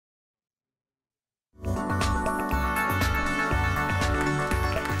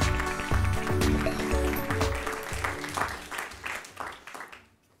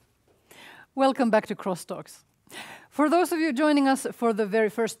Welcome back to Crosstalks. For those of you joining us for the very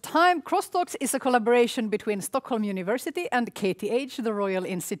first time, Crosstalks is a collaboration between Stockholm University and KTH, the Royal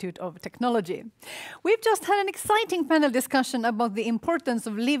Institute of Technology. We've just had an exciting panel discussion about the importance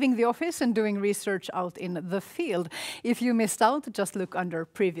of leaving the office and doing research out in the field. If you missed out, just look under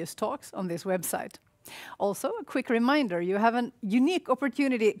previous talks on this website. Also, a quick reminder, you have a unique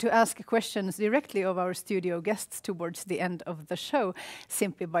opportunity to ask questions directly of our studio guests towards the end of the show,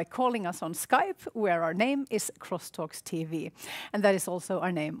 simply by calling us on Skype, where our name is Crosstalks TV, and that is also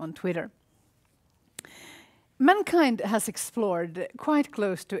our name on Twitter. Mankind has explored quite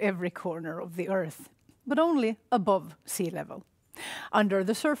close to every corner of the Earth, but only above sea level. Under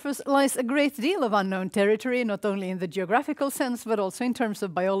the surface lies a great deal of unknown territory, not only in the geographical sense, but also in terms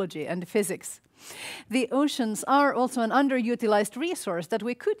of biology and physics. The oceans are also an underutilized resource that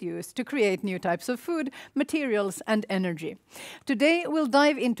we could use to create new types of food, materials, and energy. Today, we'll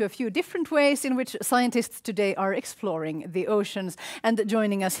dive into a few different ways in which scientists today are exploring the oceans. And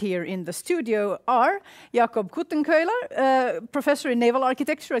joining us here in the studio are Jakob Kuttenkeuler, professor in naval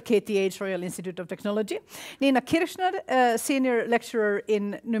architecture at KTH Royal Institute of Technology, Nina Kirchner, senior lecturer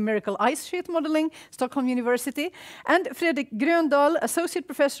in numerical ice sheet modeling, Stockholm University, and Fredrik Gröndahl, associate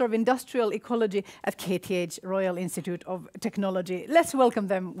professor of industrial ecology at KTH Royal Institute of Technology. Let's welcome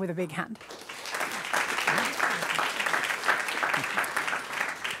them with a big hand.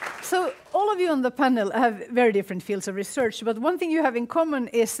 So all of you on the panel have very different fields of research, but one thing you have in common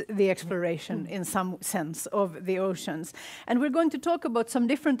is the exploration, in some sense, of the oceans. And we're going to talk about some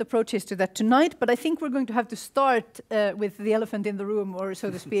different approaches to that tonight, but I think we're going to have to start with the elephant in the room, or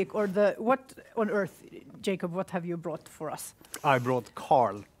so to speak, or the what on earth, Jacob, what have you brought for us? I brought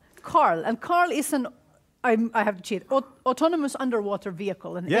Carl. And Carl is an, I have to cheat, autonomous underwater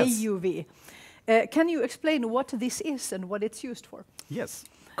vehicle, an AUV. Can you explain what this is and what it's used for? Yes.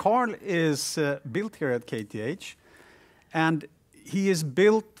 Carl is built here at KTH, and he is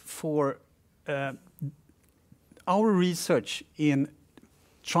built for our research in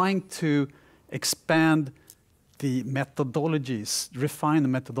trying to expand the methodologies, refine the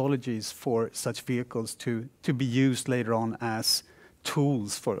methodologies for such vehicles to be used later on as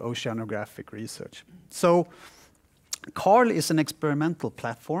tools for oceanographic research. So Carl is an experimental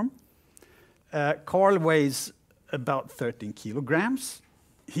platform. Carl weighs about 13 kilograms.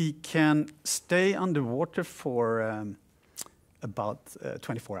 He can stay underwater for about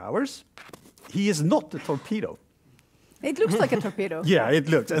 24 hours. He is not a torpedo. It looks like a torpedo. Yeah, it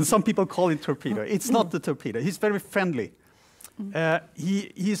looks. And some people call it torpedo. It's not the torpedo. He's very friendly.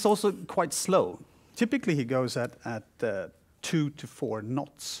 He's also quite slow. Typically, he goes at 2 to 4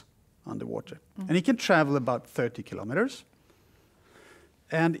 knots underwater. And he can travel about 30 kilometers.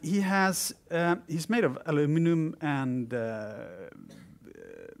 And he has, he's made of aluminum and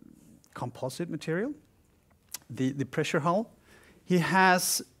composite material, the pressure hull. He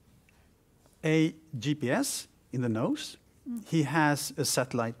has a GPS in the nose. He has a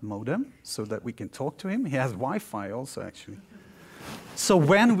satellite modem so that we can talk to him. He has Wi-Fi also, actually. So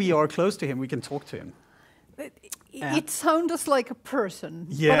when we are close to him, we can talk to him. It sounds like a person,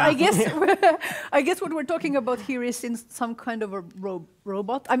 yeah. But I guess what we're talking about here is in some kind of a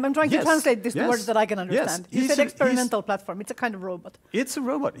robot. I'm trying to translate this to words that I can understand. Yes. You said experimental platform. It's a kind of robot. It's a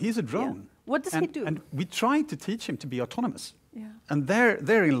robot. He's a drone. Yeah. What does he do? And we try to teach him to be autonomous. Yeah. And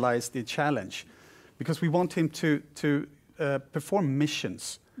therein lies the challenge, because we want him to perform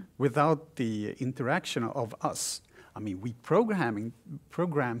missions without the interaction of us. I mean, we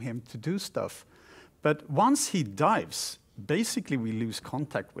program him to do stuff. But once he dives, basically we lose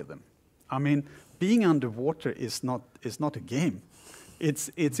contact with him. I mean, being underwater is not a game. It's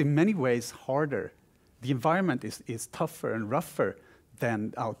in many ways harder. The environment is tougher and rougher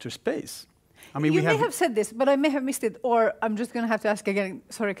than outer space. I mean, you may have said this, but I may have missed it, or I'm just going to have to ask again.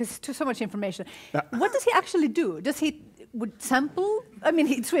 Sorry, because it's so much information. What does he actually do? Does he sample? I mean,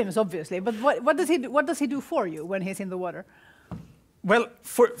 he swims obviously, but what does he do for you when he's in the water? Well,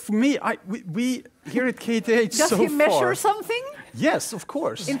 for me, we here at KTH Does he measure something? Yes, of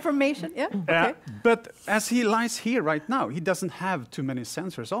course. Information, yeah. Okay. But as he lies here right now, he doesn't have too many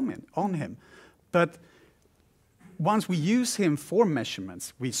sensors on him. But once we use him for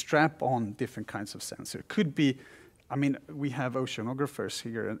measurements, we strap on different kinds of sensors. Could be, I mean, we have oceanographers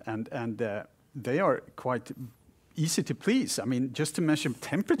here, and they are quite easy to please. I mean, just to measure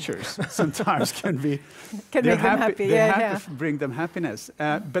temperatures sometimes can make them happy. They have to bring them happiness.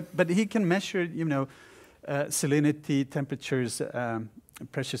 But he can measure, you know, salinity, temperatures,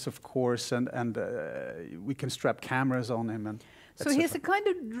 pressures, of course, and we can strap cameras on him. So he's a kind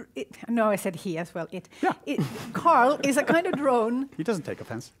of... no, I said he as well, it. Yeah. Carl is a kind of drone... He doesn't take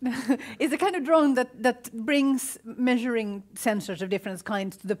offense. Is a kind of drone that brings measuring sensors of different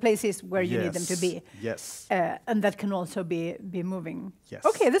kinds to the places where you need them to be. Yes. And that can also be moving. Yes.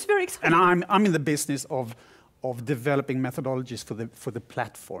 Okay, that's very exciting. And I'm in the business of developing methodologies for the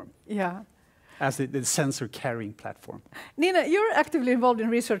platform. Yeah. As the sensor carrying platform. Nina, you're actively involved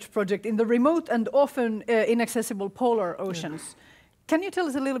in research project in the remote and often inaccessible polar oceans. Yeah. Can you tell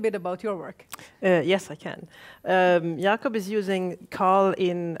us a little bit about your work? Yes, I can. Jakob is using Carl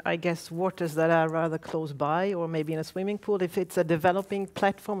in, I guess, waters that are rather close by, or maybe in a swimming pool, if it's a developing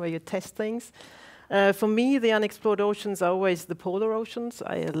platform where you test things. For me, the unexplored oceans are always the polar oceans.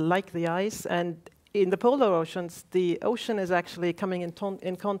 I like the ice, and in the polar oceans, the ocean is actually coming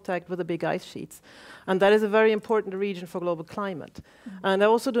in contact with the big ice sheets. And that is a very important region for global climate. And I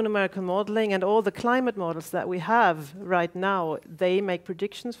also do numerical modeling, and all the climate models that we have right now, they make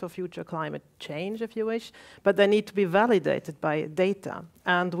predictions for future climate change, if you wish, but they need to be validated by data.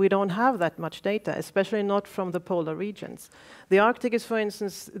 And we don't have that much data, especially not from the polar regions. The Arctic is, for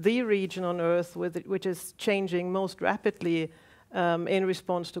instance, the region on Earth which is changing most rapidly in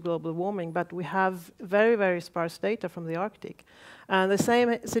response to global warming, but we have very, very sparse data from the Arctic. And the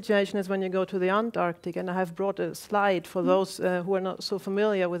same situation is when you go to the Antarctic, and I have brought a slide for those who are not so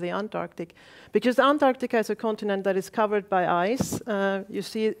familiar with the Antarctic, because the Antarctica is a continent that is covered by ice. You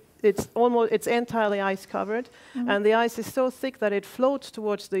see it's entirely ice covered, and the ice is so thick that it floats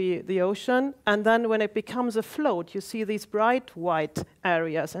towards the ocean, and then when it becomes a float, you see these bright white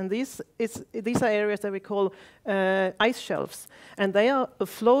areas, and these are areas that we call ice shelves, and they are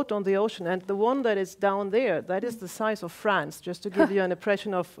afloat on the ocean, and the one that is down there, that is the size of France, just to give you an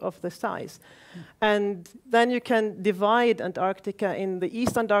impression of the size. And then you can divide Antarctica in the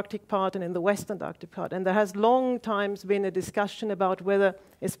East Antarctic part and in the West Antarctic part, and there has long times been a discussion about whether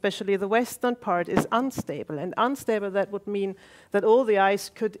especially the western part is unstable, and unstable, that would mean that all the ice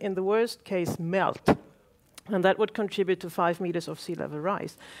could, in the worst case, melt. And that would contribute to 5 meters of sea level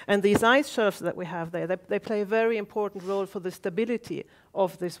rise. And these ice shelves that we have there, they play a very important role for the stability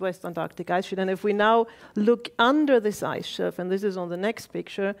of this West Antarctic ice sheet. And if we now look under this ice shelf, and this is on the next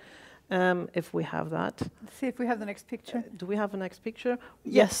picture, if we have that. Let's see if we have the next picture. Do we have a next picture?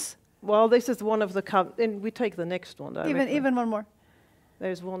 Yes. Well, this is one of the and we take the next one. Even one more.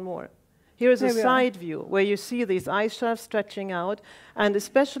 There's one more. Here is a side view where you see these ice shelves stretching out, and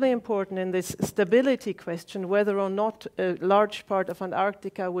especially important in this stability question, whether or not a large part of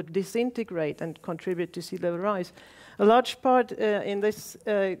Antarctica would disintegrate and contribute to sea level rise. A large part in this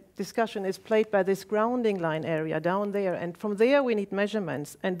discussion is played by this grounding line area down there, and from there we need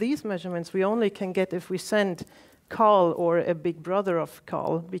measurements, and these measurements we only can get if we send Carl or a big brother of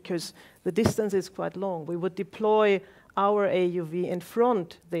Carl, because the distance is quite long. We would deploy our AUV in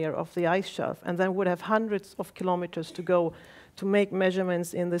front there of the ice shelf, and then would have hundreds of kilometers to go to make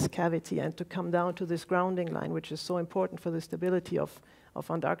measurements in this cavity and to come down to this grounding line, which is so important for the stability of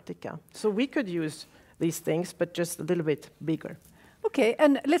Antarctica. So we could use these things, but just a little bit bigger. Okay,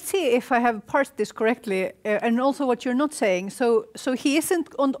 and let's see if I have parsed this correctly, and also what you're not saying. So he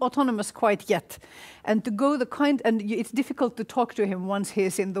isn't autonomous quite yet, and to go it's difficult to talk to him once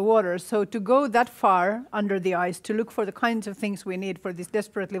he's in the water. So to go that far under the ice to look for the kinds of things we need for this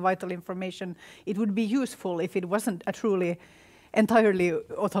desperately vital information, it would be useful if it wasn't a truly entirely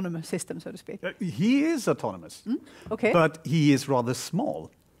autonomous system, so to speak. He is autonomous, okay, but he is rather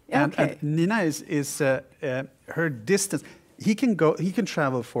small. And Nina is her distance. He can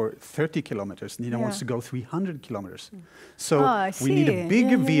travel for 30 kilometers. Nina wants to go 300 kilometers. So we need a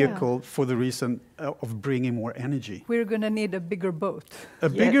bigger vehicle for the reason of bringing more energy. We're going to need a bigger boat. A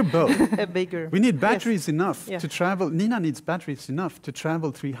bigger boat. A bigger. We need batteries enough to travel. Nina needs batteries enough to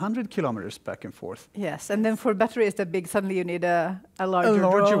travel 300 kilometers back and forth. Yes, and then for batteries that big, suddenly you need a larger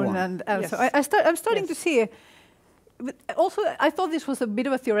drone. One. And so I'm starting to see. But also, I thought this was a bit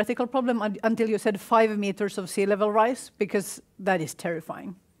of a theoretical problem until you said 5 meters of sea level rise, because that is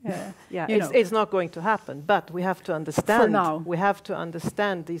terrifying. It's not going to happen, but we have to understand. For now. We have to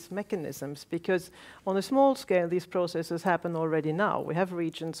understand these mechanisms, because on a small scale, these processes happen already now. We have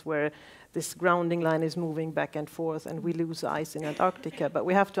regions where this grounding line is moving back and forth, and we lose ice in Antarctica. But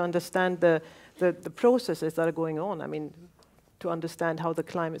we have to understand the processes that are going on. I mean, to understand how the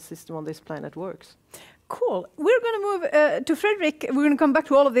climate system on this planet works. Cool. We're going to move to Fredrik. We're going to come back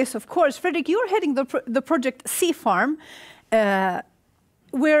to all of this, of course. Fredrik, you're heading the project Sea Farm,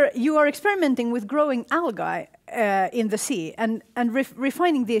 where you are experimenting with growing algae in the sea and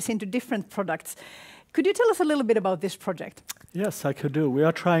refining these into different products. Could you tell us a little bit about this project? Yes, I could do. We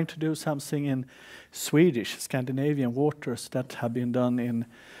are trying to do something in Swedish, Scandinavian waters that have been done in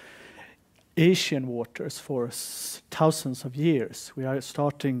Asian waters for thousands of years. We are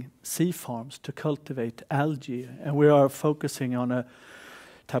starting sea farms to cultivate algae, and we are focusing on a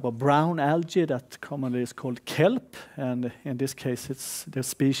type of brown algae that commonly is called kelp, and in this case it's the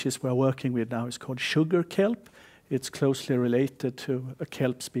species we're working with now is called sugar kelp. It's closely related to a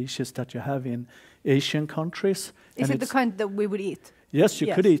kelp species that you have in Asian countries. Is it the kind that we would eat? Yes,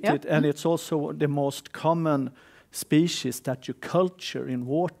 you could eat yeah. it, and it's also the most common species that you culture in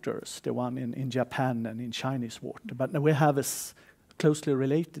waters, the one in Japan and in Chinese water. But we have a closely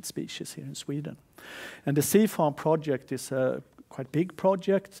related species here in Sweden. And the Sea Farm project is a quite big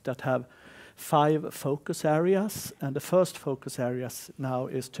project that have 5 focus areas. And the first focus areas now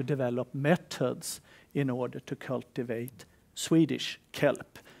is to develop methods in order to cultivate Swedish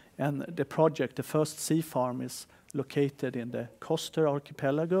kelp. And the project, the first sea farm, is located in the Koster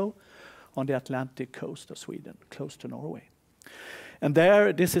archipelago on the Atlantic coast of Sweden, close to Norway. And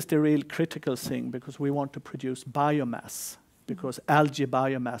there, this is the real critical thing, because we want to produce biomass, because algae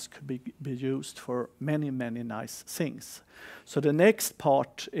biomass could be used for many, many nice things. So the next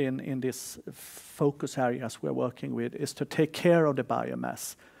part in this focus areas we're working with is to take care of the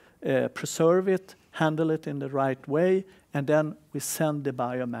biomass, preserve it, handle it in the right way, and then we send the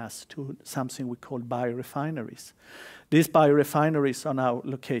biomass to something we call biorefineries. These biorefineries are now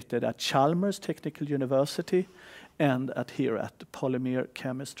located at Chalmers Technical University and here at Polymer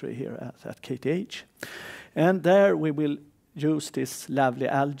Chemistry here at KTH. And there we will use this lovely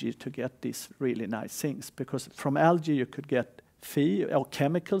algae to get these really nice things, because from algae you could get feed or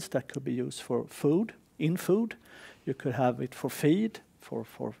chemicals that could be used for food, in food. You could have it for feed,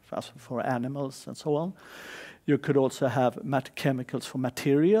 for animals and so on. You could also have chemicals for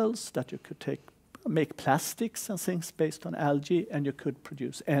materials that you could make plastics and things based on algae, and you could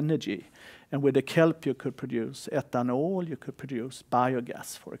produce energy. And with the kelp you could produce ethanol, you could produce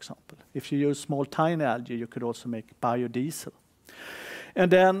biogas, for example. If you use small tiny algae, you could also make biodiesel. And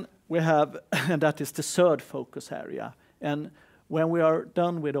then we have, and that is the third focus area. And when we are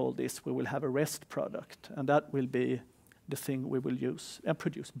done with all this, we will have a rest product, and that will be the thing we will use and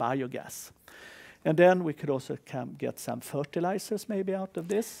produce biogas. And then we could also get some fertilizers maybe out of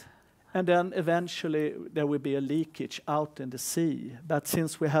this. And then eventually there will be a leakage out in the sea. But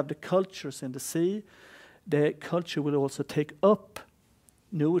since we have the cultures in the sea, the culture will also take up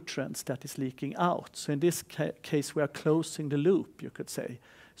nutrients that is leaking out. So in this case, we are closing the loop, you could say.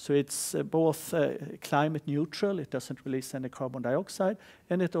 So it's both climate neutral, it doesn't release any carbon dioxide,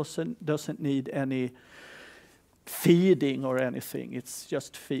 and it also doesn't need any feeding or anything. It's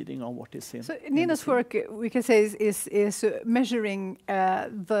just feeding on what is in. So Nina's work, we can say, is measuring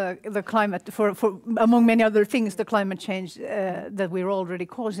the climate for among many other things, the climate change that we're already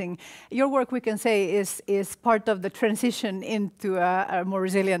causing. Your work, we can say, is part of the transition into a more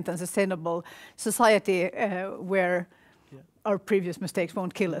resilient and sustainable society where our previous mistakes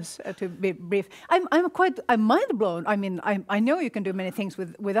won't kill us. To be brief, I'm mind blown. I mean, I know you can do many things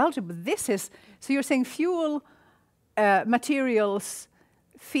with algae, but this is, so you're saying fuel, materials,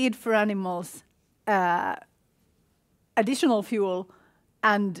 feed for animals, additional fuel,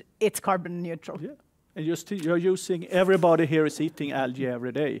 and it's carbon neutral. Yeah. And you're using, everybody here is eating algae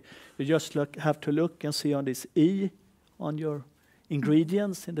every day. You just have to look and see on this E on your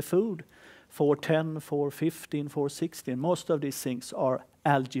ingredients in the food. 410, 415, 416. Most of these things are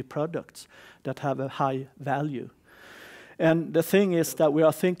algae products that have a high value. And the thing is that we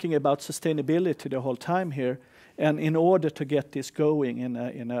are thinking about sustainability the whole time here. And in order to get this going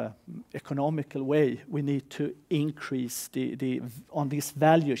in a economical way, we need to increase on this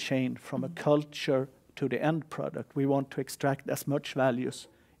value chain from a culture to the end product. We want to extract as much values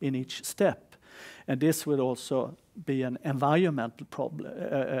in each step. And this will also be an environmental problem,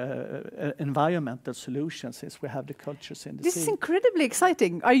 environmental solution, since we have the cultures in the sea. This is incredibly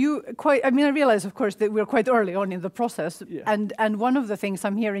exciting. Are you quite, I mean, I realize, of course, that we're quite early on in the process. Yeah. And one of the things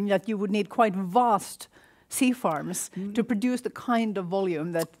I'm hearing that you would need quite vast sea farms to produce the kind of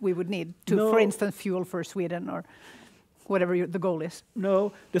volume that we would need to, for instance, fuel for Sweden or whatever the goal is.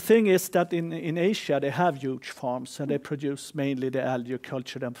 No, the thing is that in Asia they have huge farms and they produce mainly the algae,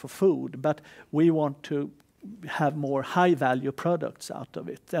 culture them for food. But we want to have more high-value products out of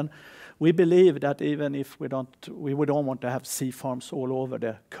it. And we believe that even if we don't want to have sea farms all over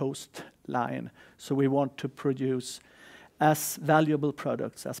the coastline. So we want to produce as valuable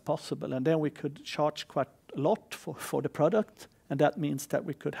products as possible. And then we could charge quite a lot for the product. And that means that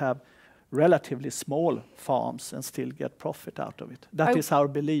we could have relatively small farms and still get profit out of it. That is our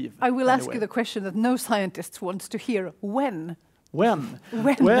belief. I will ask you the question that no scientist wants to hear. When? When?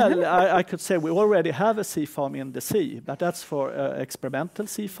 Well, I could say we already have a sea farm in the sea, but that's for experimental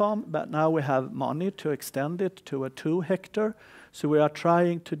sea farm. But now we have money to extend it to a 2 hectare. So we are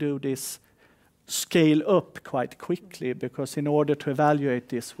trying to do this scale up quite quickly, because in order to evaluate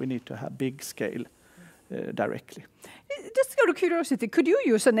this, we need to have big scale directly. Just out of curiosity, could you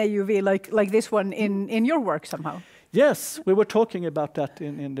use an AUV like this one in your work somehow? Yes, we were talking about that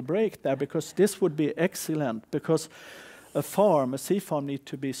in the break there, because this would be excellent, because a sea farm needs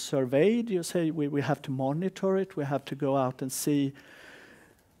to be surveyed. You say we have to monitor it, we have to go out and see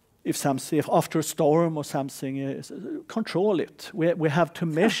if after a storm or something, control it. We have to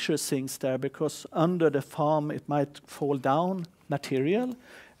measure things there, because under the farm it might fall down material,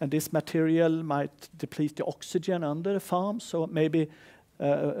 and this material might deplete the oxygen under the farm. So maybe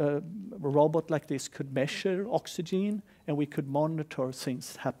a robot like this could measure oxygen, and we could monitor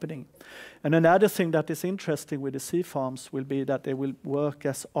things happening. And another thing that is interesting with the sea farms will be that they will work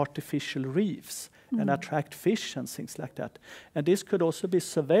as artificial reefs and attract fish and things like that. And this could also be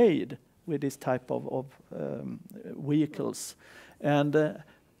surveyed with this type of vehicles. And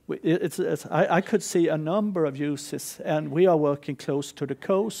I could see a number of uses, and we are working close to the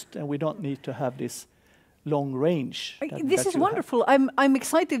coast, and we don't need to have this long range. This is wonderful. I'm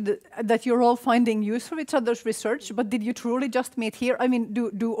excited that you're all finding use for each other's research, but did you truly just meet here? I mean,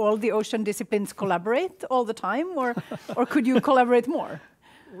 do all the ocean disciplines collaborate all the time, or could you collaborate more?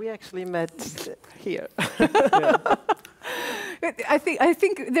 We actually met here. I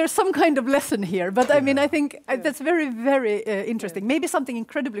think there's some kind of lesson here, but I mean, I think that's very, very interesting. Maybe something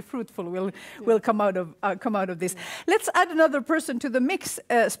incredibly fruitful will come out of this. Let's add another person to the mix.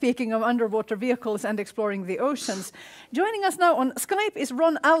 Speaking of underwater vehicles and exploring the oceans, joining us now on Skype is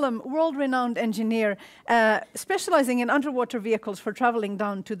Allum, world-renowned engineer, specializing in underwater vehicles for traveling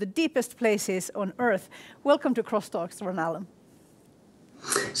down to the deepest places on Earth. Welcome to Crosstalks, Allum.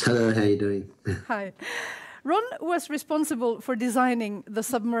 Hello, how are you doing? Hi. Ron was responsible for designing the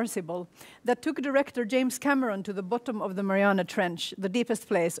Submersible that took director James Cameron to the bottom of the Mariana Trench, the deepest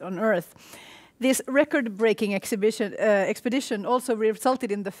place on Earth. This record-breaking expedition also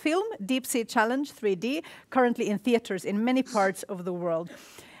resulted in the film Deepsea Challenge 3D, currently in theaters in many parts of the world.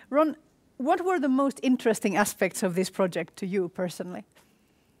 Ron, what were the most interesting aspects of this project to you personally?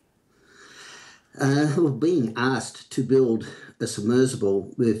 Being asked to build a submersible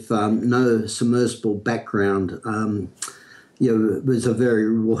with no submersible background, was a very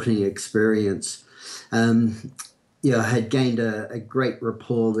rewarding experience. I had gained a great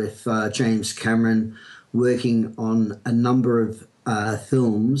rapport with James Cameron, working on a number of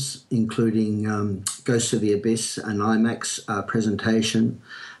films, including Ghosts of the Abyss, an IMAX presentation,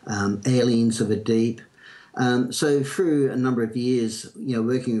 Aliens of the Deep. So through a number of years,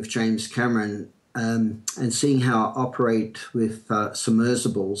 working with James Cameron, and seeing how I operate with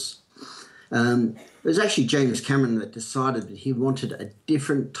submersibles. It was actually James Cameron that decided that he wanted a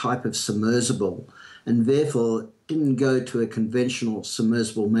different type of submersible, and therefore didn't go to a conventional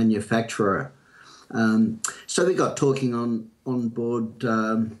submersible manufacturer. So we got talking on board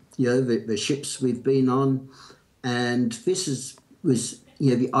the ships we've been on, and this was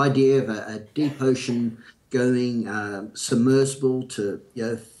the idea of a deep ocean going submersible to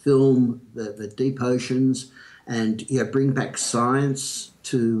film the deep oceans and bring back science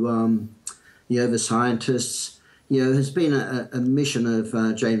to the scientists. Has been a mission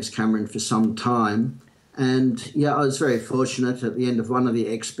of James Cameron for some time, and I was very fortunate. At the end of one of the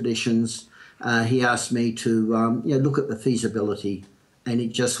expeditions, he asked me to look at the feasibility, and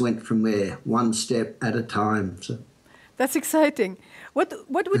it just went from there, one step at a time. So. That's exciting. What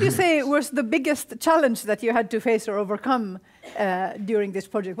would you say was the biggest challenge that you had to face or overcome during this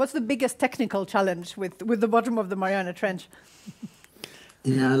project? What's the biggest technical challenge with the bottom of the Mariana Trench?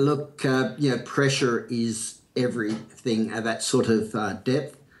 Pressure is everything at that sort of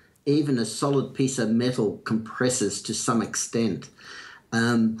depth. Even a solid piece of metal compresses to some extent.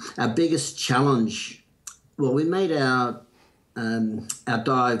 Our biggest challenge, we made our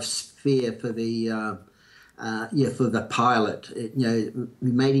dive sphere for the for the pilot.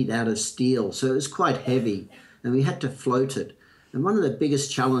 We made it out of steel, so it was quite heavy, and we had to float it. And one of the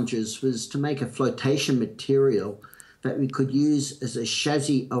biggest challenges was to make a flotation material that we could use as a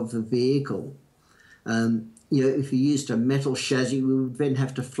chassis of the vehicle. If we used a metal chassis, we would then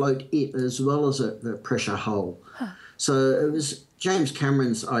have to float it as well as the pressure hull. So it was James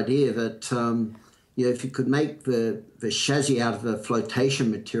Cameron's idea that if you could make the chassis out of a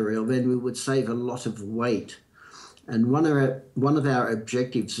flotation material, then we would save a lot of weight. And one of our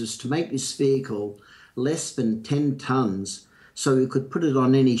objectives was to make this vehicle less than 10 tons, so we could put it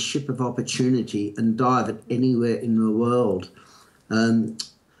on any ship of opportunity and dive it anywhere in the world.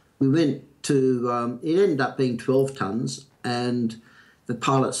 We went to, it ended up being 12 tons, and the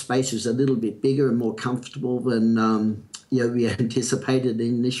pilot space was a little bit bigger and more comfortable than we anticipated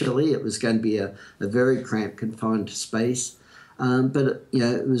initially. It was going to be a very cramped, confined space, but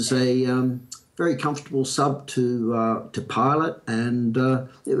it was a very comfortable sub to pilot, and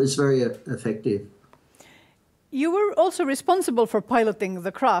it was very effective. You were also responsible for piloting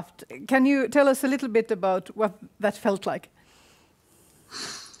the craft. Can you tell us a little bit about what that felt like?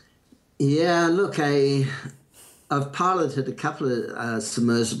 Yeah, look, I've piloted a couple of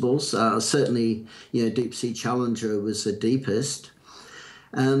submersibles. Certainly, Deepsea Challenger was the deepest.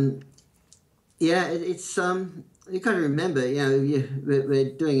 It's you've got to remember,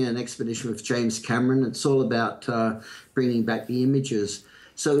 we're doing an expedition with James Cameron. It's all about bringing back the images.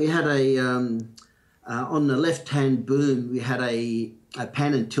 So we had on the left-hand boom, we had a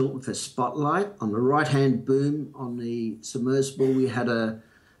pan and tilt with a spotlight. On the right-hand boom on the submersible, we had a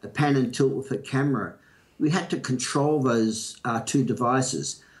pan and tilt with a camera. We had to control those two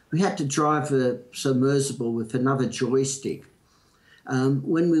devices. We had to drive the submersible with another joystick.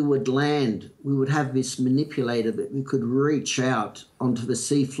 When we would land, we would have this manipulator that we could reach out onto the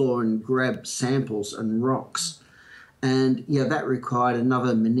seafloor and grab samples and rocks. And that required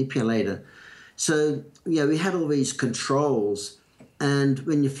another manipulator. So we had all these controls. And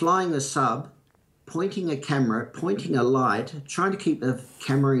when you're flying a sub, pointing a camera, pointing a light, trying to keep the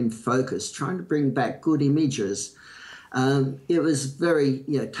camera in focus, trying to bring back good images, it was very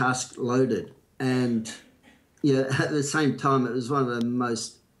task loaded. And at the same time, it was one of the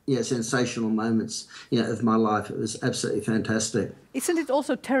most sensational moments of my life. It was absolutely fantastic. Isn't it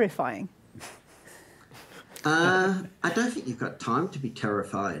also terrifying? I don't think you've got time to be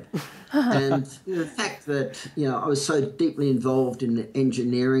terrified. And the fact that I was so deeply involved in the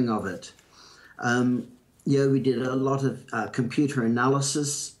engineering of it. We did a lot of computer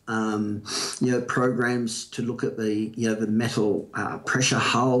analysis, programs to look at the metal pressure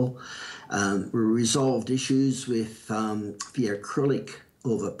hull. We resolved issues with the acrylic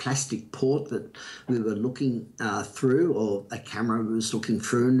or the plastic port that we were looking through, or a camera was looking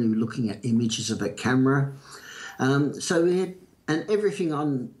through, and we were looking at images of a camera. So we had, and everything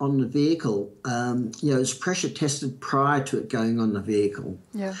on the vehicle, was pressure tested prior to it going on the vehicle.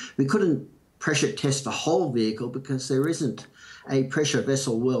 Yeah. We couldn't pressure test the whole vehicle because there isn't a pressure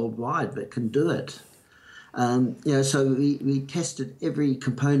vessel worldwide that can do it. So we tested every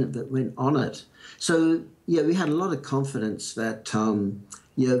component that went on it. So we had a lot of confidence that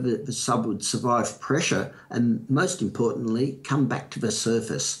the sub would survive pressure and, most importantly, come back to the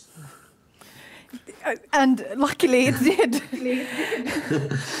surface. And luckily it did.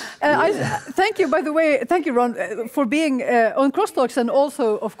 Thank you, by the way, thank you, Ron, for being on Crosstalks, and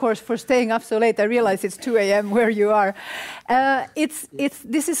also, of course, for staying up so late. I realize it's 2 a.m. where you are.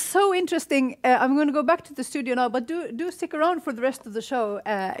 This is so interesting. I'm going to go back to the studio now, but do stick around for the rest of the show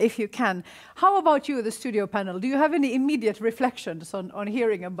if you can. How about you, the studio panel? Do you have any immediate reflections on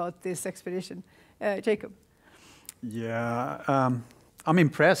hearing about this expedition? Jakob? Yeah, I'm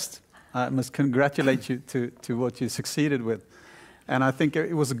impressed. I must congratulate you to what you succeeded with. And I think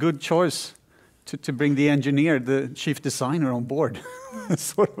it was a good choice to bring the engineer, the chief designer, on board.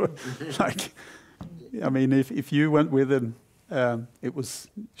 Sort of like, I mean, if you went with him, it was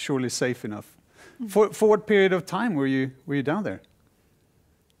surely safe enough. For what period of time were you down there?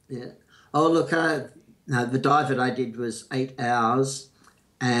 Yeah. Oh, look, the dive that I did was 8 hours,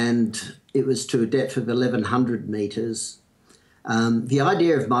 and it was to a depth of 1,100 meters. The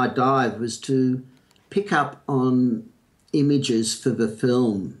idea of my dive was to pick up on images for the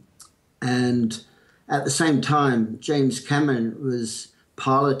film, and at the same time James Cameron was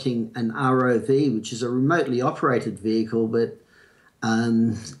piloting an ROV, which is a remotely operated vehicle that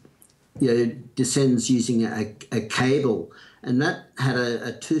descends using a cable, and that had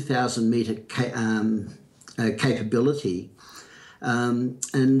a 2,000 meter capability,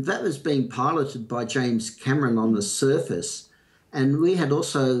 and that was being piloted by James Cameron on the surface. And we had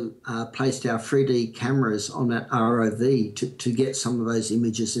also placed our 3D cameras on that ROV to get some of those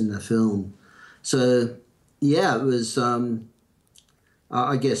images in the film. So, yeah, it was,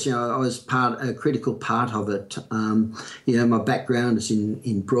 I guess, I was a critical part of it. My background is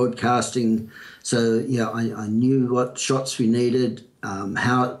in broadcasting. So, I knew what shots we needed,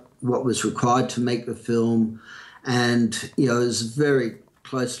 what was required to make the film. And, it was very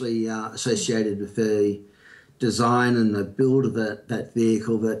closely associated with the design and the build of that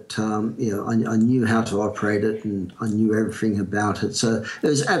vehicle that I knew how to operate it and I knew everything about it. So it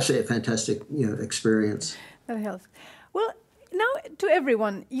was absolutely a fantastic experience. That helps. Well, now to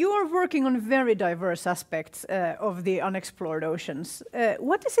everyone, you are working on very diverse aspects of the unexplored oceans.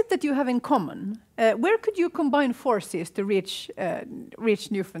 What is it that you have in common? Where could you combine forces to reach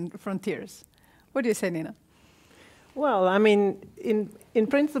new frontiers? What do you say, Nina? Well, I mean, in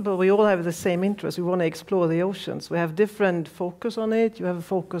principle, we all have the same interest. We want to explore the oceans. We have different focus on it. You have a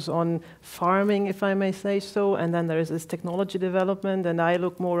focus on farming, if I may say so, and then there is this technology development, and I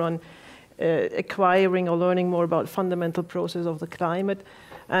look more on acquiring or learning more about fundamental process of the climate.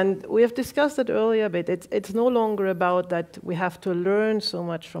 And we have discussed it earlier, but it's no longer about that we have to learn so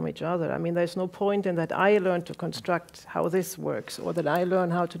much from each other. I mean, there's no point in that I learn to construct how this works or that I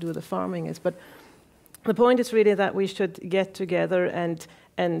learn how to do the farming is. But the point is really that we should get together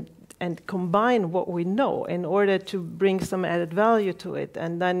and combine what we know in order to bring some added value to it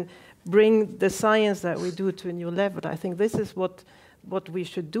and then bring the science that we do to a new level. I think this is what we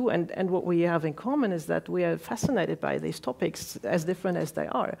should do, and what we have in common is that we are fascinated by these topics, as different as they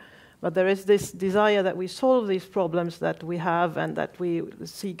are. But there is this desire that we solve these problems that we have and that we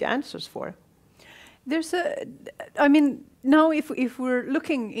seek answers for. Now if we're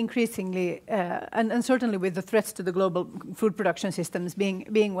looking increasingly, and certainly with the threats to the global food production systems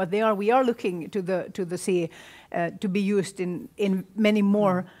being what they are, we are looking to the sea to be used in many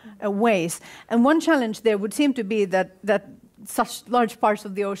more ways. And one challenge there would seem to be that such large parts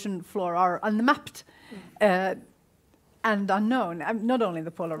of the ocean floor are unmapped and unknown, not only in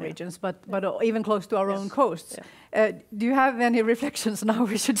the polar regions, but even close to our own coasts. Do you have any reflections on how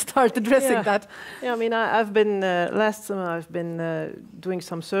we should start addressing that? Yeah, I mean, I've been, last summer I've been doing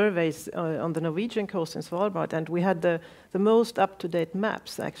some surveys on the Norwegian coast in Svalbard, and we had the most up-to-date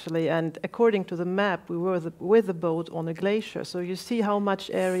maps, actually, and according to the map, we were with the boat on a glacier, so you see how much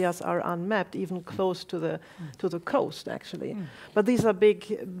areas are unmapped, even close to the coast, actually. But these are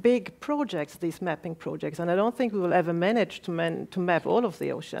big projects, these mapping projects, and I don't think we will ever manage to map all of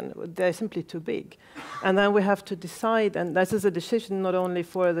the ocean. They're simply too big. And then we have to decide, and this is a decision not only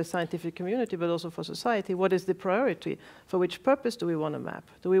for the scientific community, but also for society, what is the priority? For which purpose do we want to map?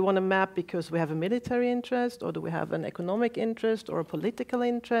 Do we want to map because we have a military interest, or do we have an economic interest, or a political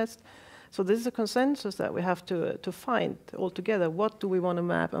interest? So this is a consensus that we have to find altogether. What do we want to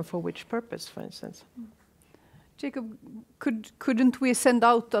map, and for which purpose, for instance? Jakob, couldn't we send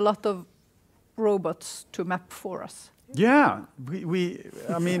out a lot of robots to map for us? Yeah,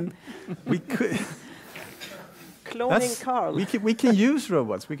 I mean, we could... Cloning cars. We can use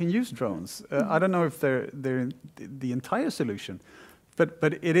robots. We can use drones. I don't know if they're the entire solution,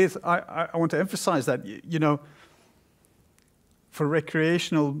 but it is. I want to emphasize that for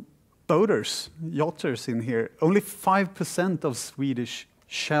recreational boaters, yachters in here, only 5% of Swedish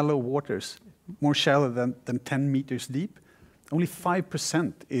shallow waters, more shallow than 10 meters deep, only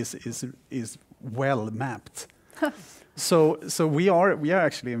 5% is well mapped. So we are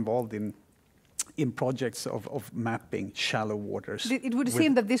actually involved in projects of mapping shallow waters. It would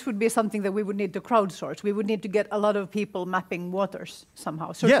seem that this would be something that we would need to crowdsource. We would need to get a lot of people mapping waters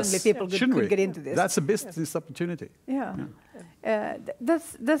somehow. Certainly people could get into this. That's a business opportunity. Yeah.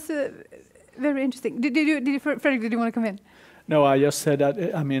 That's very interesting. Fredrik, did you want to come in? No, I just said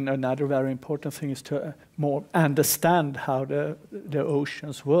that, I mean, another very important thing is to more understand how the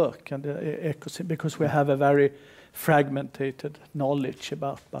oceans work and the ecosystem, because we have a very fragmented knowledge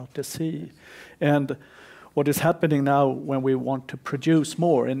about the sea. And what is happening now when we want to produce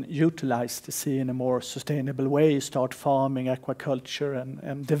more and utilize the sea in a more sustainable way, start farming, aquaculture,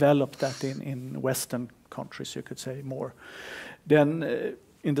 and develop that in Western countries, you could say, more, then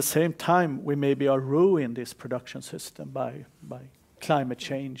in the same time, we maybe are ruining this production system by climate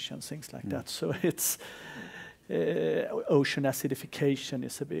change and things like that. So it's ocean acidification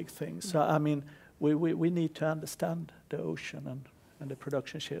is a big thing. So I mean, we need to understand the ocean and the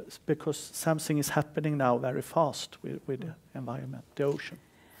production shares, because something is happening now very fast with the environment, the ocean.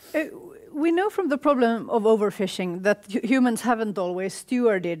 We know from the problem of overfishing that humans haven't always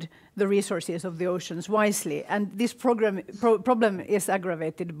stewarded the resources of the oceans wisely, and this problem is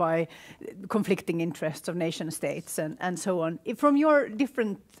aggravated by conflicting interests of nation states and so on. From your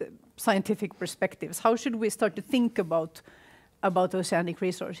different scientific perspectives, how should we start to think about oceanic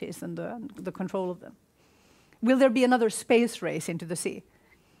resources and the control of them? Will there be another space race into the sea?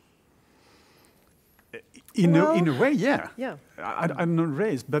 In a way, yeah. I'm not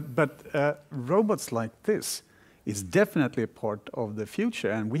raised, but robots like this is definitely a part of the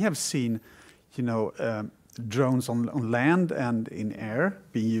future, and we have seen, drones on land and in air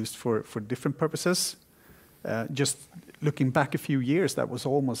being used for different purposes. Just looking back a few years, that was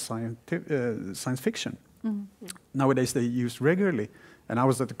almost science fiction. Nowadays they use regularly. And I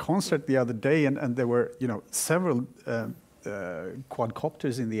was at a concert the other day, and there were several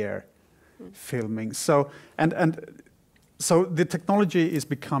quadcopters in the air filming. So so the technology is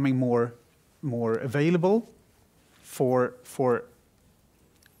becoming more available for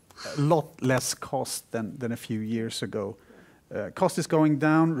a lot less cost than a few years ago. Cost is going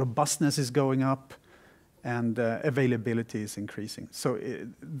down, robustness is going up, and availability is increasing. So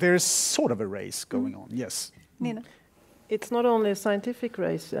there's sort of a race going on, yes. Nina? It's not only a scientific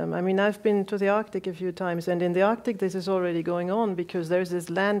race. I mean, I've been to the Arctic a few times, and in the Arctic this is already going on because there's this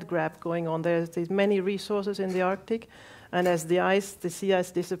land grab going on. There's these many resources in the Arctic, and as the sea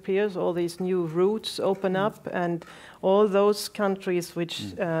ice disappears, all these new routes open up, and all those countries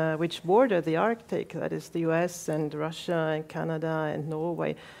which border the Arctic, that is the US and Russia and Canada and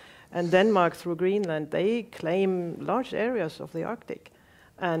Norway, and Denmark through Greenland, they claim large areas of the Arctic.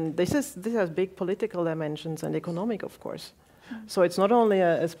 And this has big political dimensions and economic, of course. So it's not only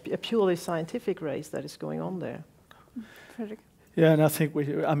a purely scientific race that is going on there. Fredrik? Yeah, and I think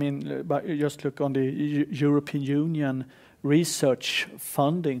but you just look on the European Union research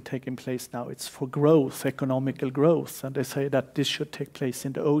funding taking place now. It's for growth, economical growth, and they say that this should take place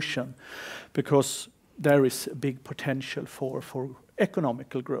in the ocean because there is a big potential for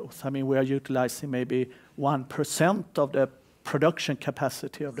economical growth. I mean, we are utilizing maybe 1% of the production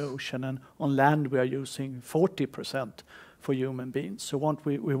capacity of the ocean, and on land we are using 40% for human beings. So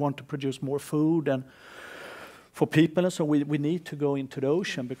we want to produce more food and for people, and so we need to go into the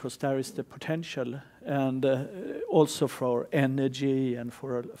ocean because there is the potential, and also for energy and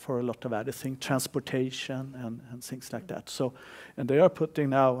for a lot of other things, transportation and things like that. So, and they are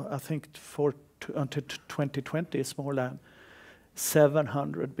putting now, I think until 2020, it's more than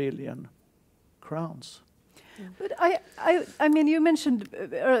 700 billion crowns. But I mean, you mentioned,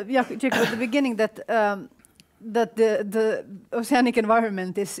 Jakob, at the beginning that the oceanic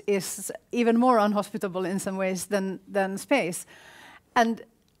environment is even more unhospitable in some ways than space, and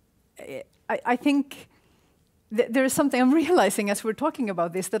I think there is something I'm realizing as we're talking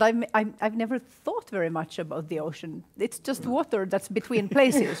about this, that I've never thought very much about the ocean. It's just water that's between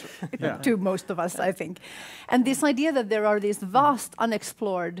places to most of us, I think, and this idea that there are these vast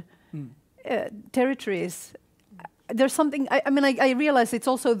unexplored territories. There's something, I realize it's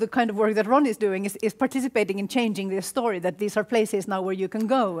also the kind of work that Ron is doing, is participating in changing this story, that these are places now where you can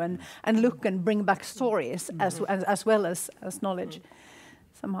go and look and bring back stories as well as knowledge,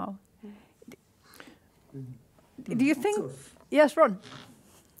 somehow. Do you think, yes, Ron?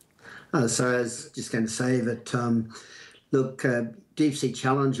 So I was just going to say that, look, Deepsea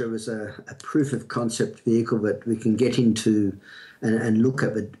Challenger was a proof of concept vehicle that we can get into and look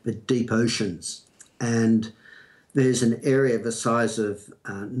at the deep oceans. And there's an area the size of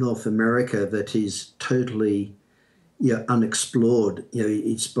North America that is totally unexplored.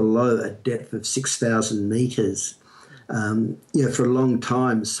 It's below a depth of 6,000 meters. For a long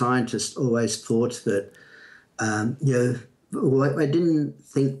time, scientists always thought that, I didn't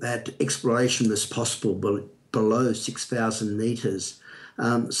think that exploration was possible below 6,000 meters.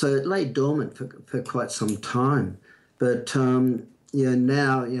 So it lay dormant for quite some time. But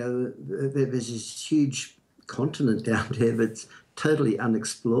now, there's this huge continent down there that's totally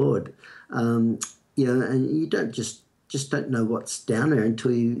unexplored, and you just don't know what's down there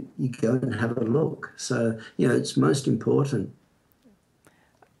until you go and have a look. So it's most important.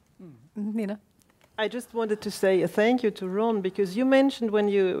 Nina? I just wanted to say a thank you to Ron, because you mentioned when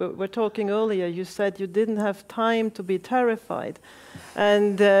you were talking earlier, you said you didn't have time to be terrified.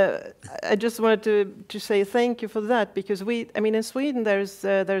 And I just wanted to say thank you for that, because in Sweden there's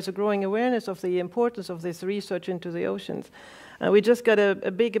a growing awareness of the importance of this research into the oceans. We just got a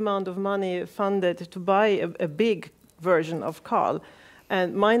big amount of money funded to buy a big version of Carl.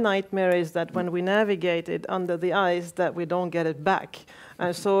 And my nightmare is that when we navigate it under the ice, that we don't get it back.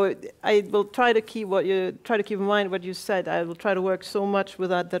 So I will try to keep in mind what you said. I will try to work so much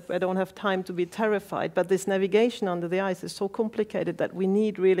with that I don't have time to be terrified. But this navigation under the ice is so complicated that we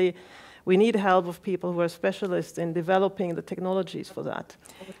need help of people who are specialists in developing the technologies for that.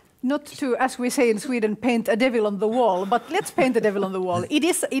 Not to, as we say in Sweden, paint a devil on the wall, but let's paint a devil on the wall. It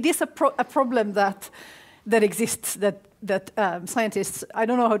is a problem that exists, that scientists, I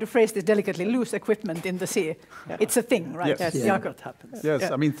don't know how to phrase this delicately, lose equipment in the sea. Yeah. It's a thing, right? Yes, Jakob. Happens. Yes,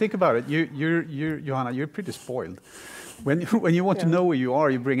 yeah. I mean, think about it. You're Johanna, you're pretty spoiled. When you want to know where you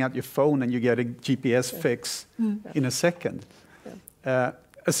are, you bring out your phone and you get a GPS fix in a second. Yeah.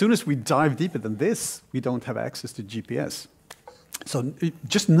 As soon as we dive deeper than this, we don't have access to GPS. So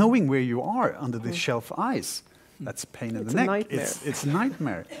just knowing where you are under the shelf ice, that's a pain in the neck. Nightmare. It's a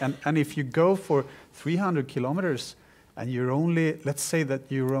nightmare. And if you go for 300 kilometers and you're only, let's say that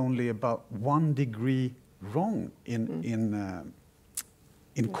you're only about 1 degree wrong in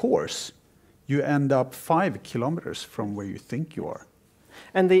course, you end up 5 kilometers from where you think you are.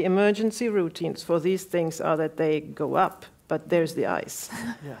 And the emergency routines for these things are that they go up, but there's the ice.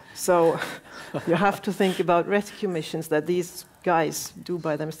 Yeah. So you have to think about rescue missions that these guys do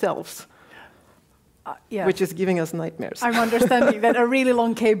by themselves, Yeah. which is giving us nightmares. I'm understanding that a really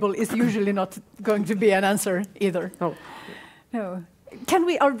long cable is usually not going to be an answer either. No. No.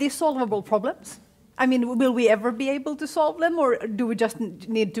 Are these solvable problems? I mean, will we ever be able to solve them, or do we just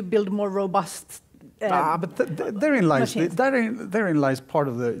need to build more robust But therein lies machines? therein lies part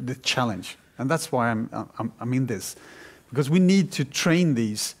of the challenge, and that's why I'm in this, because we need to train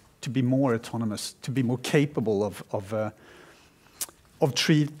these to be more autonomous, to be more capable of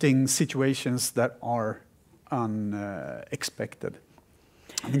treating situations that are unexpected.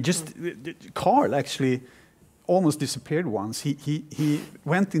 I mean, just Carl actually almost disappeared once. He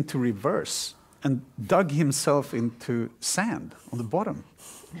went into reverse and dug himself into sand on the bottom.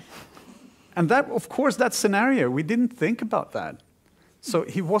 And that, of course, that scenario, we didn't think about that. So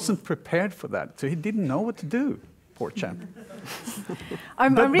he wasn't prepared for that. So he didn't know what to do, poor chap.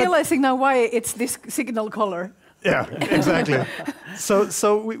 I'm realizing now why it's this signal color. Yeah, exactly.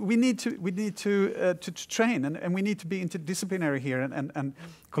 So we need to train, and we need to be interdisciplinary here and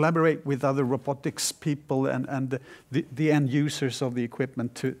collaborate with other robotics people and the end users of the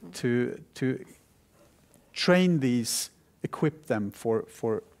equipment to train these, equip them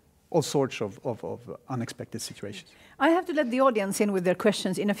for all sorts of unexpected situations. I have to let the audience in with their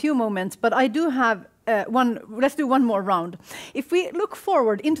questions in a few moments, but I do have let's do one more round. If we look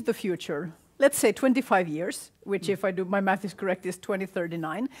forward into the future, let's say 25 years, which if I do my math is correct is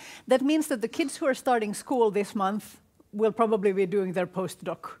 2039, that means that the kids who are starting school this month will probably be doing their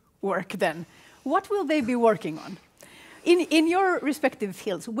postdoc work then. What will they be working on? In your respective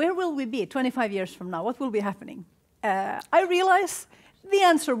fields, where will we be 25 years from now? What will be happening? I realize the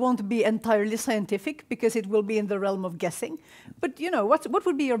answer won't be entirely scientific because it will be in the realm of guessing. But you know, what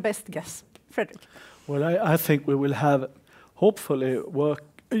would be your best guess, Fredrik? Well, I think we will have, hopefully, work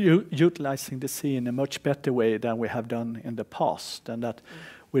utilizing the sea in a much better way than we have done in the past, and that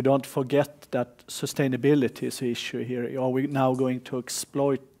we don't forget that sustainability is an issue here. Are we now going to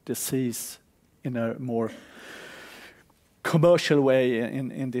exploit the seas in a more commercial way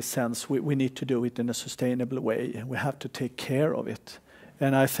in this sense? We need to do it in a sustainable way. We have to take care of it.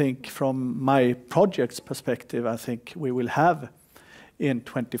 And I think from my project's perspective, I think we will have in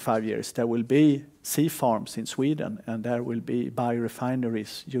 25 years, there will be sea farms in Sweden, and there will be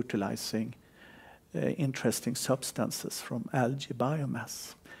biorefineries utilizing interesting substances from algae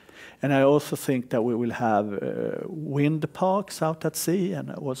biomass. And I also think that we will have wind parks out at sea, and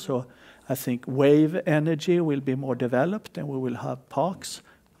also I think wave energy will be more developed, and we will have parks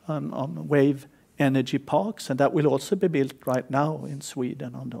on wave energy parks, and that will also be built right now in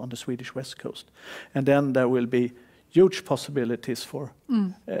Sweden on the Swedish west coast. And then there will be huge possibilities for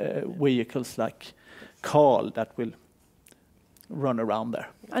vehicles like Carl that will run around there.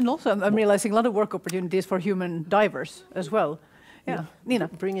 And also, I'm realizing a lot of work opportunities for human divers as well. Yeah, Nina.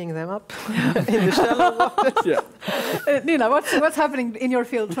 Bringing them up in the shallow water. Yeah. Nina, what's happening in your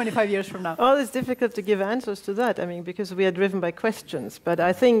field 25 years from now? Oh, it's difficult to give answers to that. I mean, because we are driven by questions. But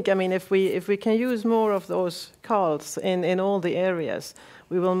I think, I mean, if we can use more of those calls in all the areas,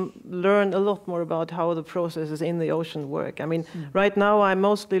 we will learn a lot more about how the processes in the ocean work. I mean, right now I'm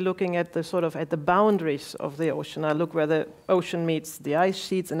mostly looking at the sort of at the boundaries of the ocean. I look where the ocean meets the ice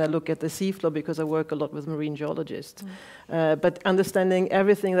sheets, and I look at the seafloor because I work a lot with marine geologists. But understanding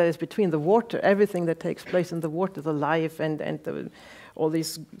everything that is between the water, everything that takes place in the water, the life and all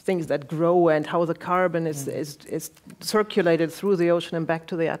these things that grow, and how the carbon is circulated through the ocean and back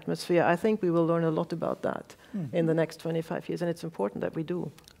to the atmosphere. I think we will learn a lot about that in the next 25 years, and it's important that we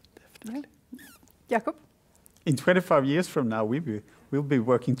do. Definitely. Jakob? In 25 years from now, we'll be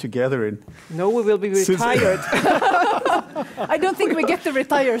working together in... No, we will be retired. I don't think we get to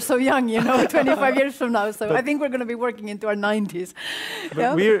retire so young, 25 years from now. So I think we're going to be working into our 90s. But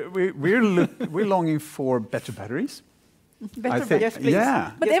Yeah? we're longing for better batteries. Better batteries, please.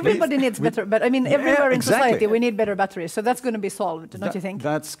 Yeah. But everybody needs better. But I mean, everywhere in exactly. society we need better batteries. So that's going to be solved, don't you think?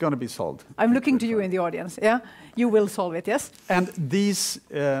 That's going to be solved. I'm looking to you in the audience. Yeah, you will solve it. Yes. And these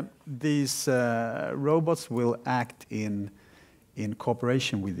robots will act in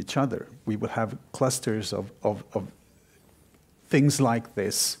cooperation with each other. We will have clusters of things like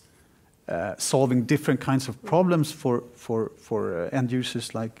this solving different kinds of problems for end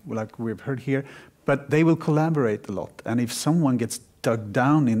users like we've heard here, but they will collaborate a lot. And if someone gets dug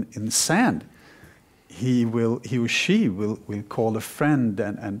down in sand, he or she will call a friend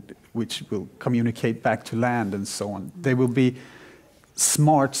and which will communicate back to land and so on. They will be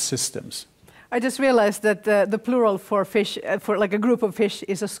smart systems. I just realized that the plural for fish, for like a group of fish,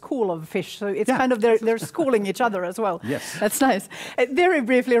 is a school of fish. So it's kind of they're schooling each other as well. Yes, that's nice. Very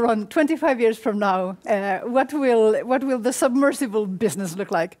briefly, Ron, 25 years from now, what will the submersible business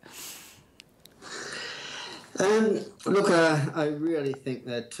look like? Look, I really think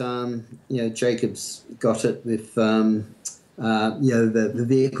that Jakob's got it with the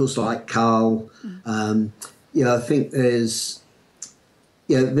vehicles like Carl. I think there's.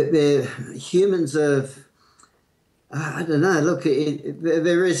 The humans have, I don't know, look,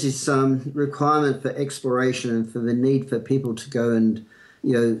 there is this requirement for exploration and for the need for people to go and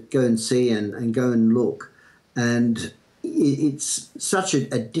see and go and look. And it's such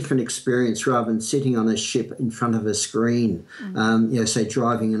a different experience rather than sitting on a ship in front of a screen, say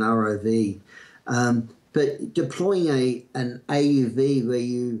driving an ROV. But deploying an AUV where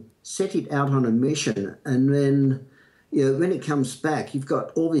you set it out on a mission and then when it comes back, you've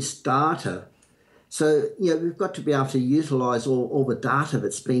got all this data. So, we've got to be able to utilize all the data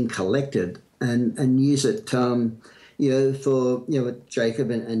that's been collected and use it, for, what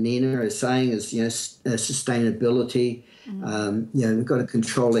Jakob and Nina are saying is, sustainability. We've got to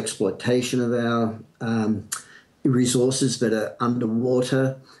control exploitation of our resources that are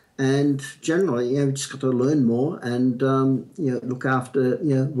underwater. And generally, we've just got to learn more and, look after,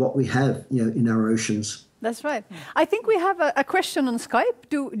 what we have, in our oceans. That's right. I think we have a question on Skype.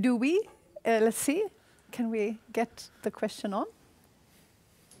 Do we? Let's see. Can we get the question on?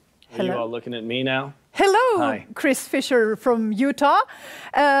 Are you all looking at me now? Hello, Hi. Chris Fisher from Utah.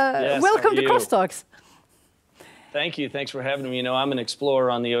 Yes, welcome to Crosstalks. Thank you. Thanks for having me. I'm an explorer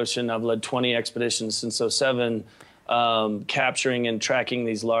on the ocean. I've led 20 expeditions since '07, capturing and tracking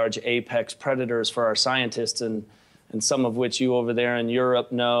these large apex predators for our scientists, and some of which you over there in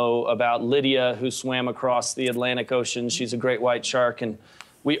Europe know about. Lydia, who swam across the Atlantic Ocean. She's a great white shark, and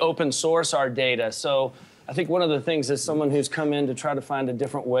we open source our data. So I think one of the things as someone who's come in to try to find a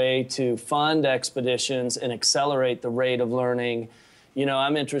different way to fund expeditions and accelerate the rate of learning,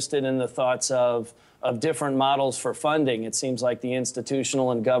 I'm interested in the thoughts of different models for funding. It seems like the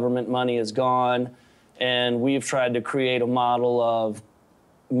institutional and government money is gone, and we've tried to create a model of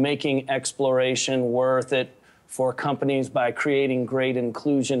making exploration worth it for companies by creating great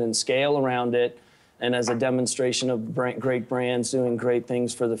inclusion and scale around it, and as a demonstration of great brands doing great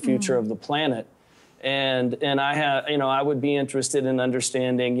things for the future of the planet. And I would be interested in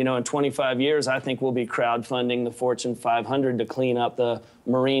understanding, in 25 years, I think we'll be crowdfunding the Fortune 500 to clean up the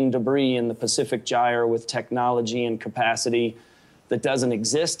marine debris in the Pacific Gyre with technology and capacity that doesn't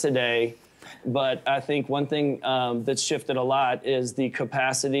exist today. But I think one thing that's shifted a lot is the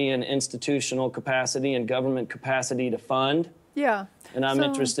capacity and institutional capacity and government capacity to fund. Yeah. And I'm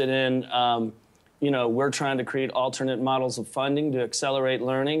interested in, we're trying to create alternate models of funding to accelerate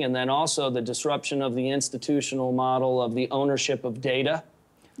learning, and then also the disruption of the institutional model of the ownership of data.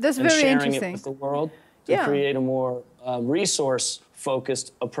 That's and very sharing interesting. it with the world to create a more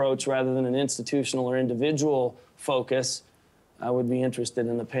resource-focused approach rather than an institutional or individual focus. I would be interested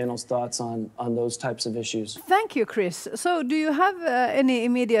in the panel's thoughts on those types of issues. Thank you, Chris. So do you have any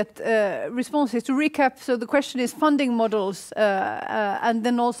immediate responses? To recap, so the question is funding models and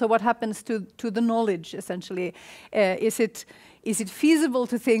then also what happens to the knowledge, essentially. Is it feasible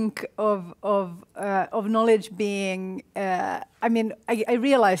to think of knowledge being, I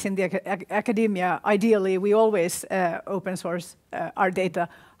realize in the academia, ideally, we always open source our data.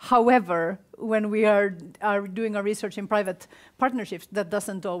 However, when we are doing our research in private partnerships, that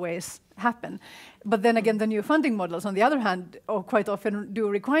doesn't always happen. But then again, the new funding models, on the other hand, quite often do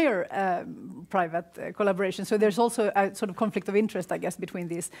require private collaboration. So there's also a sort of conflict of interest, I guess, between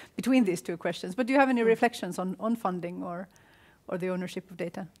these two questions. But do you have any reflections on funding or the ownership of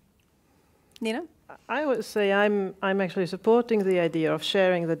data? Nina? I would say I'm actually supporting the idea of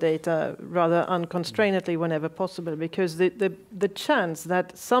sharing the data rather unconstrainedly whenever possible, because the chance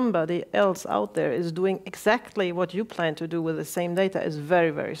that somebody else out there is doing exactly what you plan to do with the same data is very,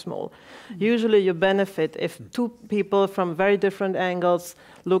 very small. Usually you benefit if two people from very different angles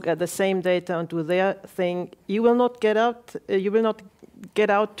look at the same data and do their thing. You will not get out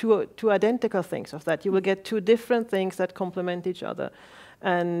two identical things of that. You will get two different things that complement each other.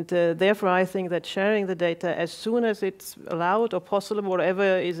 And therefore, I think that sharing the data as soon as it's allowed or possible,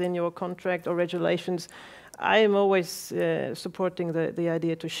 whatever is in your contract or regulations, I am always supporting the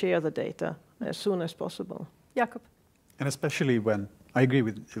idea to share the data as soon as possible. Jakob? And especially when, I agree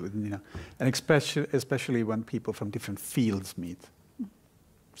with Nina, and especially when people from different fields meet.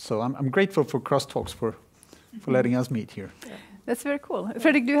 So I'm grateful for Crosstalks for letting us meet here. Yeah. That's very cool.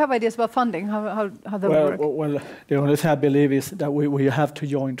 Fredrik, do you have ideas about funding? How that would work? Well, the only thing I believe is that we have to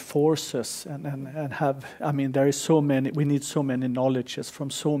join forces and have, I mean, there is so many, we need so many knowledges from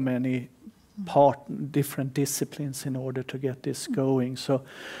so many different disciplines in order to get this going. So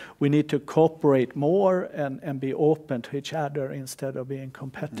we need to cooperate more and be open to each other instead of being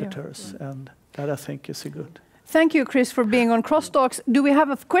competitors. Yeah. And that I think is a good. Thank you, Chris, for being on Crosstalks. Do we have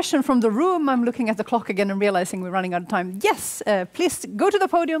a question from the room? I'm looking at the clock again and realizing we're running out of time. Yes, please go to the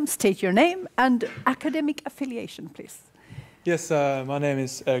podium, state your name and academic affiliation, please. Yes, my name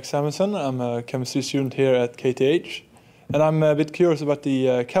is Erik Samuelsson. I'm a chemistry student here at KTH. And I'm a bit curious about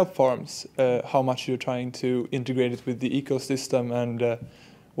the kelp farms, how much you're trying to integrate it with the ecosystem and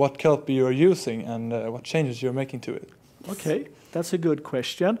what kelp you're using and what changes you're making to it. Okay, that's a good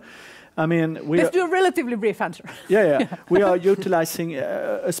question. I mean, let's do a relatively brief answer. Yeah. We are utilizing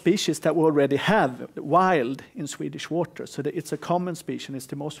a species that we already have wild in Swedish water. So it's a common species.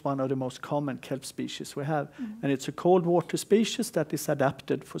 It's one of the most common kelp species we have. And it's a cold water species that is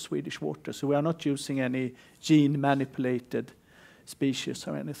adapted for Swedish water. So we are not using any gene manipulated species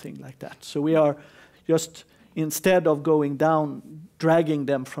or anything like that. So we are just, instead of going down, dragging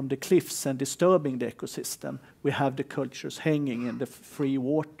them from the cliffs and disturbing the ecosystem, we have the cultures hanging in the free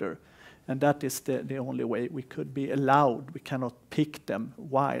water. And that is the only way we could be allowed. We cannot pick them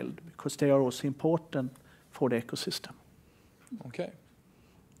wild because they are also important for the ecosystem. Okay.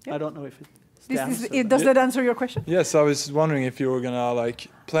 Yep. I don't know if does that answer your question? Yes, I was wondering if you were gonna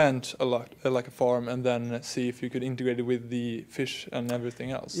plant like a farm and then see if you could integrate it with the fish and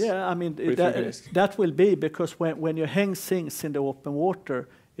everything else. Yeah, I mean that will be because when you hang things in the open water,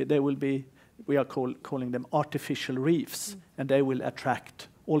 they will be. We are calling them artificial reefs, and they will attract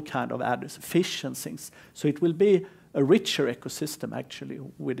all kind of others, fish and things. So it will be a richer ecosystem actually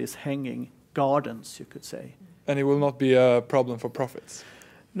with these hanging gardens, you could say. And it will not be a problem for profits?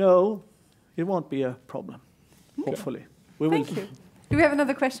 No, it won't be a problem, hopefully. Thank you. Do we have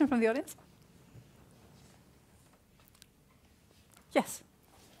another question from the audience? Yes.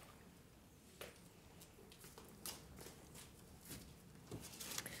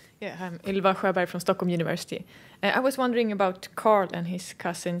 Yeah, I'm Ylva Sjöberg from Stockholm University. I was wondering about Carl and his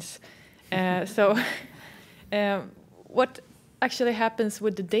cousins. What actually happens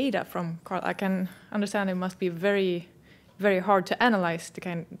with the data from Carl? I can understand it must be very, very hard to analyze the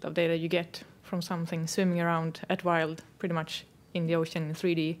kind of data you get from something swimming around at wild, pretty much in the ocean in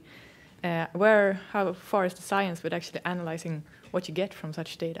 3D. How far is the science with actually analyzing what you get from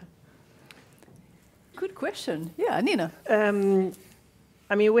such data? Good question. Yeah, Nina.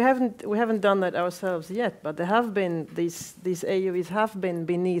 I mean, we haven't done that ourselves yet, but there have been these AUVs have been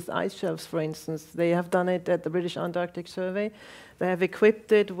beneath ice shelves, for instance. They have done it at the British Antarctic Survey. They have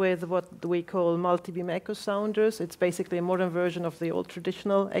equipped it with what we call multi-beam echo sounders. It's basically a modern version of the old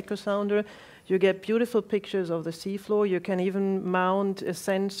traditional echo sounder. You get beautiful pictures of the seafloor. You can even mount a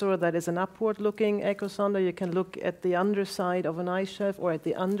sensor that is an upward-looking echo sounder. You can look at the underside of an ice shelf or at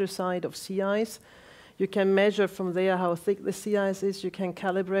the underside of sea ice. You can measure from there how thick the sea ice is. You can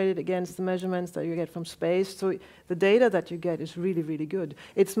calibrate it against the measurements that you get from space. So the data that you get is really, really good.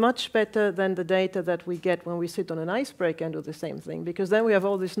 It's much better than the data that we get when we sit on an icebreaker and do the same thing, because then we have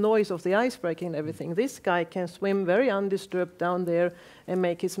all this noise of the icebreaker and everything. This guy can swim very undisturbed down there and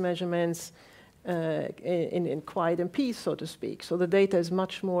make his measurements in quiet and peace, so to speak. So the data is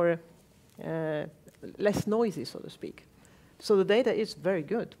much more less noisy, so to speak. So the data is very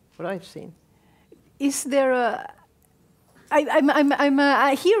good, what I've seen. Is there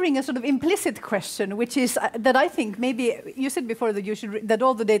I'm hearing a sort of implicit question, which is that I think maybe you said before that that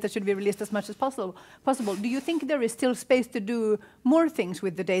all the data should be released as much as possible. Do you think there is still space to do more things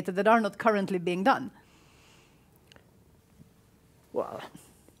with the data that are not currently being done? Well,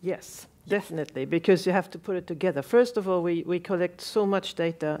 yes, definitely, because you have to put it together. First of all, we collect so much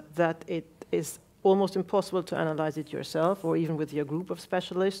data that it is almost impossible to analyze it yourself or even with your group of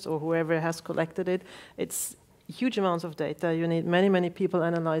specialists or whoever has collected it. It's huge amounts of data. You need many, many people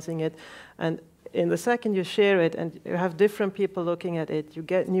analyzing it. And in the second you share it and you have different people looking at it, you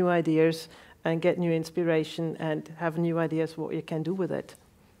get new ideas and get new inspiration and have new ideas what you can do with it.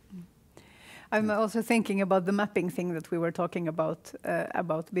 I'm also thinking about the mapping thing that we were talking about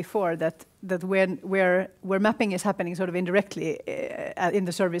before. That where mapping is happening sort of indirectly in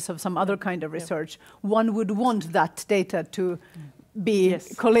the service of some other kind of research, one would want that data to be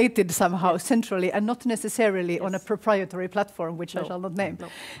collated somehow centrally and not necessarily on a proprietary platform, which I shall not name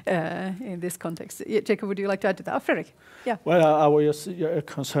in this context. Jakob, would you like to add to that? Fredrik? Yeah. Well, I was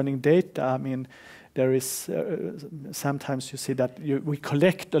concerning data. I mean, there is sometimes you see that we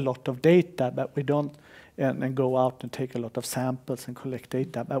collect a lot of data, but we don't and go out and take a lot of samples and collect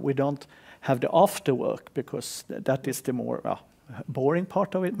data, but we don't have the after work, because that is the more boring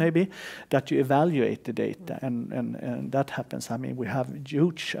part of it, maybe, that you evaluate the data, and that happens. I mean, we have a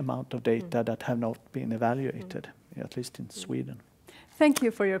huge amount of data that have not been evaluated, at least in Sweden. Thank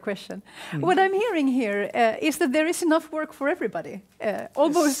you for your question. What I'm hearing here is that there is enough work for everybody.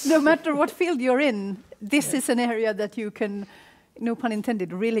 Almost no matter what field you're in, this is an area that you can, no pun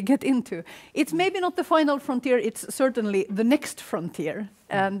intended, really get into. It's maybe not the final frontier, it's certainly the next frontier.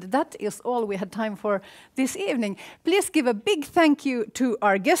 And that is all we had time for this evening. Please give a big thank you to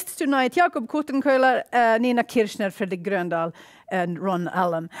our guests tonight, Jakob Kuttenkeuler, Nina Kirchner, Fredrik Gröndahl, and Ron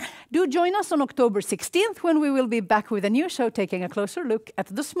Allum. Do join us on October 16th when we will be back with a new show taking a closer look at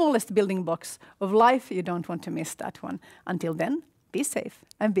the smallest building blocks of life. You don't want to miss that one. Until then, be safe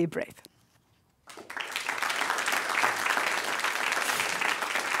and be brave.